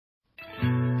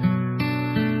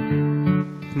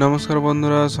নমস্কার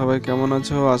বন্ধুরা, সবাই কেমন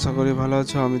আছো? আশা করি ভালো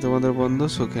আছো। আমি তোমাদের বন্ধু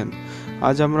সুখেন।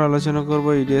 আজ আমরা আলোচনা করব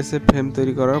ইডিএসে ফ্রেম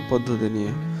তৈরি করার পদ্ধতি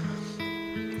নিয়ে।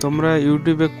 তোমরা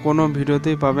ইউটিউবে কোনো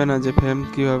ভিডিওতেই পাবে না যে ফ্রেম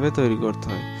কিভাবে তৈরি করতে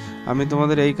হয়। আমি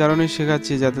তোমাদের এই কারণেই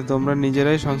শেখাচ্ছি যাতে তোমরা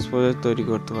নিজেরাই প্রজেক্ট তৈরি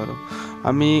করতে পারো।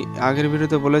 আমি আগের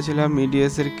ভিডিওতে বলেছিলাম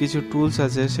ইডিএসের কিছু টুলস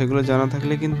আছে, সেগুলো জানা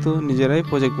থাকলে কিন্তু নিজেরাই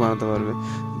প্রজেক্ট বানাতে পারবে।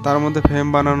 তার মধ্যে ফ্রেম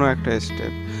বানানো একটা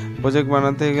স্টেপ। প্রজেক্ট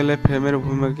বানাতে গেলে ফ্রেমের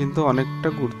ভূমিকা কিন্তু অনেকটা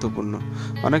গুরুত্বপূর্ণ।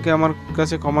 অনেকে আমার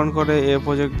কাছে কমেন্ট করে এ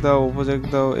প্রজেক্ট দাও, ও প্রজেক্ট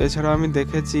দাও। এছাড়াও আমি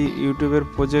দেখেছি ইউটিউবের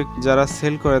প্রজেক্ট যারা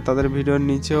সেল করে তাদের ভিডিওর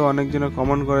নিচেও অনেকজনে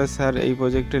কমেন্ট করে, স্যার এই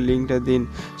প্রজেক্টের লিঙ্কটা দিন।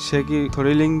 সে কি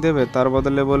থ্রি লিঙ্ক দেবে? তার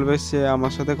বদলে বলবে সে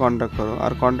আমার সাথে কন্ট্যাক্ট করো,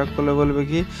 আর কন্ট্যাক্ট করলে বলবে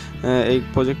কি এই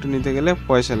প্রজেক্ট নিতে গেলে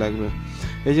পয়সা লাগবে।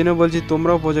 এই জন্য বলছি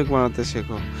তোমরাও প্রজেক্ট বানাতে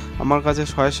শেখো। আমার কাছে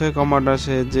শয়ে শয়ে কমেন্ট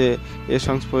আসে যে এ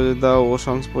সংস প্রজেক্ট দাও, ও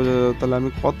সংস প্রজেক্ট দাও। তাহলে আমি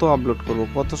কত আপলোড করব,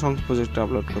 কত সংস প্রজেক্ট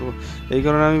আপলোড করব? এই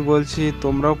কারণে আমি বলছি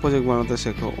তোমরাও প্রজেক্ট বানাতে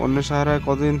শেখো। অন্য সাহারায়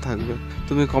কতদিন থাকবে?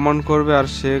 তুমি কমেন্ট করবে আর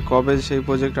সে কবে সেই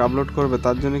প্রজেক্ট আপলোড করবে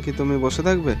তার জন্য কি তুমি বসে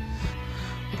থাকবে?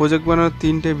 প্রজেক্ট বানানোর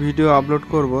 3টে ভিডিও আপলোড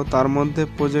করব, তার মধ্যে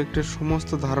প্রজেক্টের সমস্ত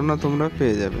ধারণা তোমরা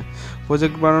পেয়ে যাবে।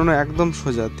 প্রজেক্ট বানানো একদম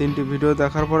সোজা। 3টি ভিডিও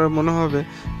দেখার পরে মনে হবে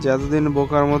যে এতদিন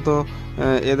বোকার মতো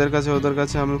এদের কাছে ওদের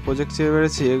কাছে আমি প্রজেক্ট চেয়ে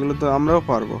বেড়েছি, এগুলো তো আমরাও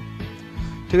পারবো।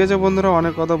 ঠিক আছে বন্ধুরা,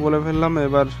 অনেক কথা বলে ফেললাম,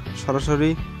 এবার সরাসরি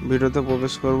ভিডিওতে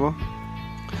প্রবেশ করব।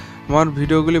 আমার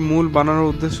ভিডিওগুলি মূল বানানোর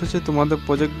উদ্দেশ্য হচ্ছে তোমাদের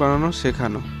প্রজেক্ট বানানো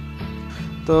শেখানো।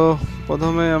 তো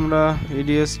প্রথমে আমরা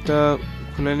ইডিএসটা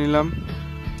খুলে নিলাম।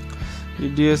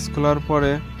 ইডিএস খোলার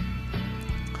পরে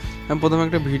আমি প্রথমে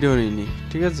একটা ভিডিও নিয়ে নিই।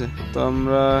 ঠিক আছে, তো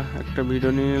আমরা একটা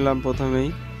ভিডিও নিয়ে নিলাম প্রথমেই।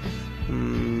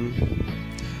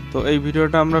 তো এই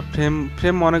ভিডিওটা আমরা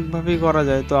ফ্রেম অনেকভাবেই করা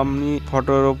যায়। তো আমি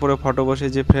ফটোর ওপরে ফটো বসে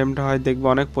যে ফ্রেমটা হয় দেখবে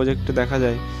অনেক প্রজেক্টে দেখা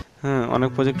যায়। হ্যাঁ, অনেক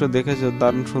প্রজেক্টও দেখেছো,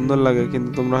 দারুণ সুন্দর লাগে, কিন্তু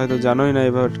তোমরা হয়তো জানোই না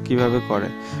এবার কিভাবে করে।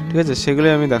 ঠিক আছে,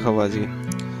 সেগুলোই আমি দেখাবো আজকে।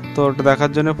 তো ওটা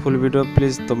দেখার জন্য ফুল ভিডিও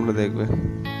প্লিজ তোমরা দেখবে।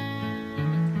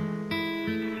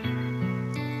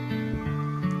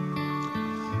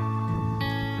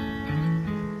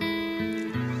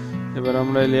 এবার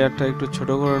আমরা এই লেয়ারটা একটু ছোট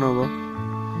করে নেব।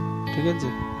 ঠিক আছে,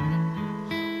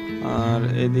 আর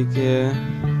এদিকে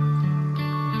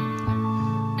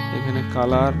এখানে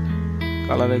কালার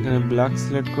এখানে ব্ল্যাক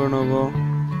সিলেক্ট করে নেব।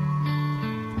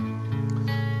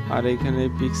 আর এখানে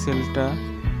এই পিক্সেলটা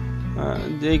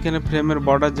যে এইখানে ফ্রেমের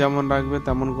বর্ডার যেমন রাখবে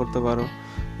তেমন করতে পারো।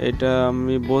 এটা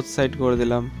আমি বোথ সাইড করে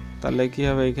দিলাম। তাহলে কি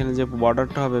হবে, এখানে যে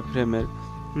বর্ডারটা হবে ফ্রেমের,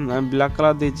 আমি ব্ল্যাক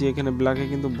কালার দিয়েছি, এখানে ব্ল্যাকে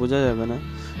কিন্তু বোঝা যাবে না।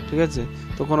 ঠিক আছে,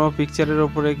 তো কোনো পিকচারের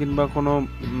ওপরে কিংবা কোনো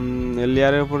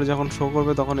লেয়ারের ওপরে যখন শো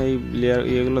করবে তখন এই লেয়ার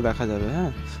এগুলো দেখা যাবে।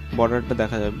 হ্যাঁ, বর্ডারটা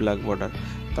দেখা যাবে, ব্ল্যাক বর্ডার।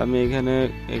 তো আমি এখানে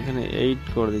 8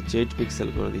 করে দিচ্ছি, 8 পিক্সেল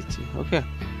করে দিচ্ছি। ওকে,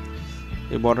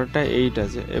 এই বর্ডারটা 8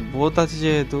 আছে, বোথ আছে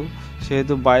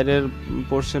সেহেতু বাইরের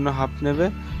পোর্শনও হাফ নেবে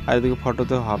আর এদিকে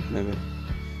ফটোতেও হাফ নেবে।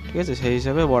 ঠিক আছে, সেই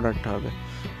হিসাবে বর্ডারটা হবে।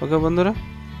 ওকে বন্ধুরা,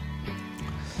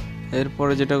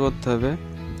 এরপরে যেটা করতে হবে,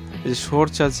 এই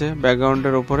সোর্স আছে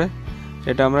ব্যাকগ্রাউন্ডের ওপরে,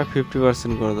 এটা আমরা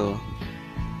 50% করে দেবো।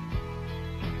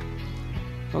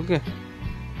 ওকে,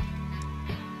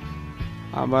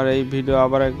 আবার এই ভিডিও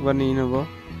আবার একবার নিয়ে নেব।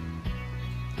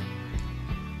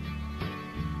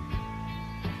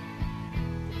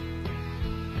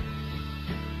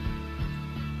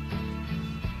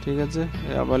 ঠিক আছে,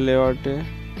 আবার লেআউটে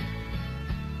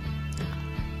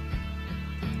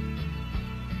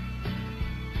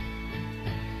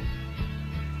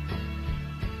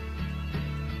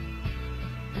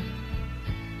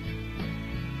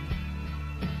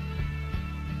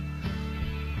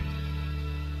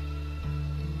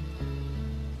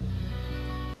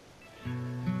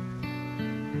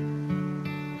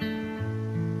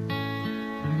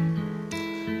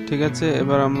ঠিক আছে।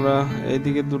 এবার আমরা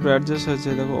এইদিকে দুটো অ্যাডজাস্ট হচ্ছে,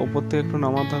 দেখো ওপর থেকে একটু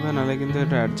নামাতে হবে, নাহলে কিন্তু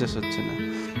এটা অ্যাডজাস্ট হচ্ছে না।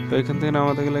 তো এখান থেকে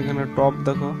নামাতে গেলে এখানে টপ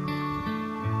দেখো।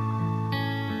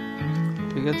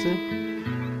 ঠিক আছে,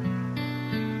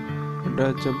 এটা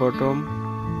হচ্ছে বটম।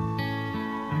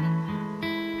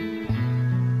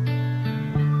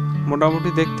 মোটামুটি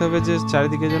দেখতে হবে যে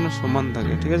চারিদিকে যেন সমান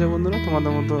থাকে। ঠিক আছে বন্ধুরা,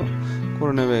 তোমাদের মতো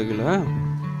করে নেবে এগুলো। হ্যাঁ,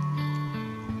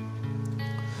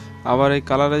 আবার এই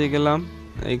কালারে গেলাম,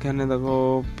 এইখানে দেখো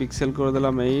পিক্সেল করে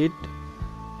দিলাম 8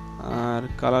 আর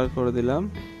কালার করে দিলাম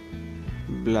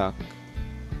ব্ল্যাক।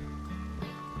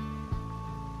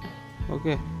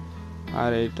 ওকে,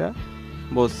 আর এটা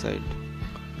বোথ সাইড।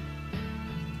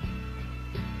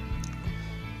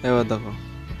 এবার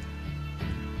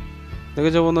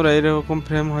দেখেছো বন্ধুরা, এরকম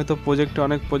ফ্রেম হয়তো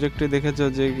অনেক প্রজেক্টে দেখেছো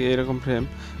যে এরকম ফ্রেম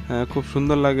খুব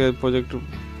সুন্দর লাগে।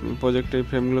 প্রজেক্টে এই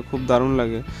ফ্রেমগুলো খুব দারুণ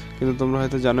লাগে, কিন্তু তোমরা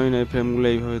হয়তো জানোই না এই ফ্রেমগুলো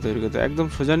এইভাবে তৈরি করতে। একদম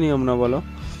সোজা নিয়ম না বলো,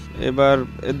 এবার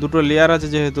দুটো লেয়ার আছে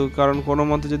যেহেতু, কারণ কোনো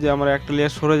মতে যদি আমরা একটা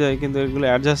লেয়ার সরে যায় কিন্তু এগুলো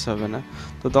অ্যাডজাস্ট হবে না।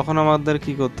 তো তখন আমাদের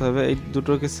কি করতে হবে, এই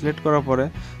দুটোকে সিলেক্ট করার পরে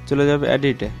চলে যাবে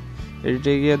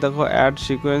এডিটে গিয়ে দেখো অ্যাড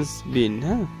সিকোয়েন্স বিন,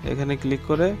 হ্যাঁ এখানে ক্লিক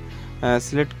করে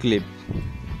সিলেক্ট ক্লিপ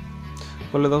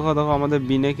করলে দেখো আমাদের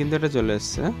বিনে কিন্তু এটা চলে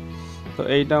এসছে। তো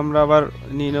এইটা আমরা আবার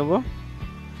নিয়ে নেব,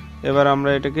 এবার আমরা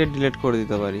এটাকে ডিলিট করে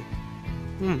দিতে পারি।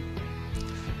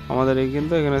 আমাদের এই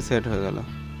কিন্তু এখানে সেট হয়ে গেল,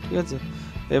 ঠিক আছে।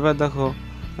 এবার দেখো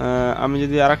আমি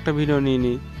যদি আর একটা ভিডিও নিয়ে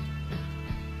নিই,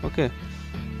 ওকে,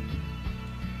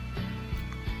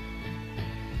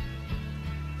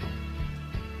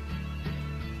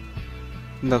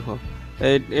 দেখো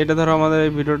এটা ধরো আমাদের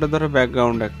এই ভিডিওটা ধরো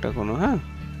ব্যাকগ্রাউন্ড একটা কোনো, হ্যাঁ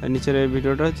নিচের এই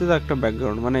ভিডিওটা হচ্ছে তো একটা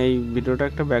ব্যাকগ্রাউন্ড, মানে এই ভিডিওটা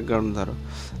একটা ব্যাকগ্রাউন্ড ধরো,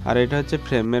 আর এটা হচ্ছে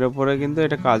ফ্রেমের ওপরে কিন্তু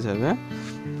এটা কাজ হবে।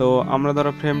 তো আমরা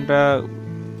ধরো ফ্রেমটা,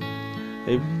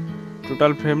 এই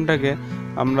টোটাল ফ্রেমটাকে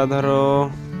আমরা ধরো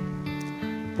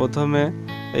প্রথমে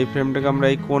এই ফ্রেমটাকে আমরা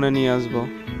এই কোণে নিয়ে আসব,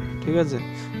 ঠিক আছে।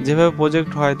 যেভাবে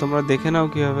প্রজেক্ট হয় তোমরা দেখে নাও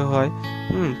কিভাবে হয়,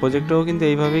 প্রজেক্টেও কিন্তু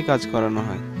এইভাবেই কাজ করানো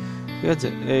হয়, ঠিক আছে।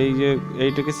 এই যে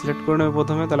এইটাকে সিলেক্ট করে নেবে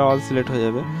প্রথমে, তাহলে অল সিলেক্ট হয়ে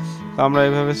যাবে। তো আমরা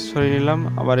এইভাবে সরিয়ে নিলাম,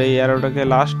 আবার এই অ্যারোটাকে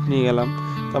লাস্ট নিয়ে গেলাম,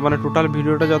 তার মানে টোটাল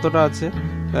ভিডিওটা যতটা আছে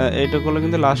এইটা করলে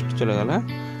কিন্তু লাস্ট চলে গেল, হ্যাঁ।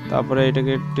 তারপরে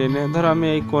এইটাকে টেনে ধরো আমি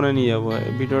এই কোণে নিয়ে যাবো,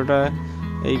 ভিডিওটা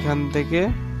এখান থেকে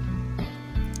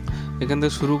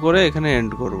শুরু করে এখানে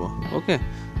এন্ড করব, ওকে,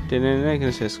 টেনে এনে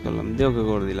এখানে শেষ করলাম, দিয়ে ওকে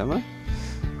করে দিলাম, হ্যাঁ।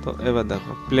 তো এবার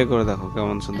দেখো প্লে করে দেখো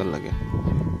কেমন সুন্দর লাগে।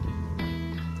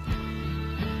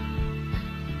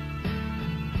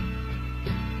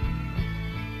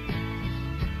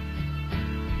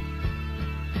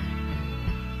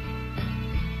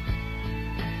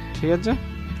 ঠিক আছে,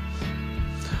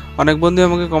 অনেক বন্ধু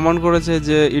আমাকে কমেন্ট করেছে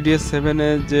যে ইডিএস 7-এ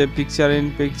যে পিকচার ইন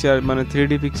পিকচার মানে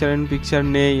 3D পিকচার ইন পিকচার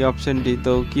নেই অপশানটি,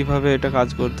 তো কিভাবে এটা কাজ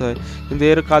করতে হয়। কিন্তু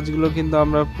এর কাজগুলো কিন্তু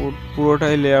আমরা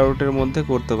পুরোটাই লেআউটের মধ্যে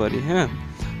করতে পারি, হ্যাঁ,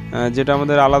 যেটা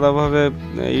আমাদের আলাদাভাবে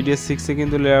ইডিএস 6-এ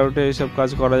কিন্তু লেআউটে এইসব কাজ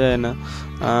করা যায় না,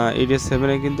 ইডিএস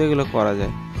 7-এ কিন্তু এগুলো করা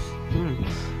যায়।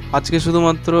 আজকে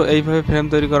শুধুমাত্র এইভাবে ফ্রেম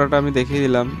তৈরি করাটা আমি দেখিয়ে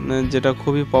দিলাম, যেটা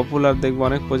খুবই পপুলার, দেখবো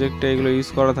অনেক প্রজেক্টে এগুলো ইউজ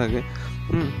করা থাকে।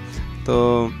 তো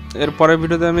এর পরের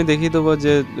ভিডিওতে আমি দেখিয়ে দেবো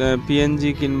যে পিএনজি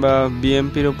কিংবা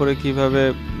বিএমপির উপরে কিভাবে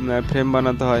ফ্রেম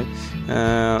বানাতে হয়,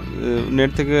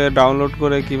 নেট থেকে ডাউনলোড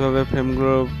করে কিভাবে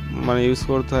ফ্রেমগুলো মানে ইউজ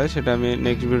করতে হয়, সেটা আমি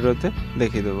নেক্সট ভিডিওতে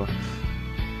দেখিয়ে দেবো।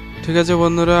 ঠিক আছে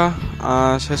বন্ধুরা,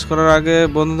 শেষ করার আগে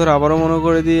বন্ধুদের আবারও মনে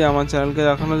করে দিই, আমার চ্যানেলকে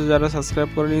এখনও যারা সাবস্ক্রাইব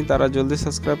করেনি তারা জলদি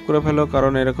সাবস্ক্রাইব করে ফেলো,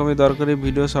 কারণ এরকমই দরকারি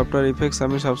ভিডিও সফটওয়্যার ইফেক্টস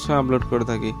আমি সবসময় আপলোড করে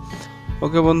থাকি।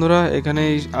 ওকে বন্ধুরা,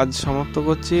 এখানেই আজ সমাপ্ত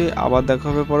করছি, আবার দেখা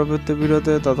হবে পরবর্তী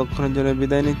ভিডিওতে। ততক্ষণের জন্য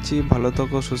বিদায় নিচ্ছি, ভালো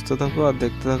থাকো, সুস্থ থাকো আর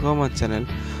দেখতে থাকো আমার চ্যানেল।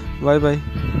 Bye bye.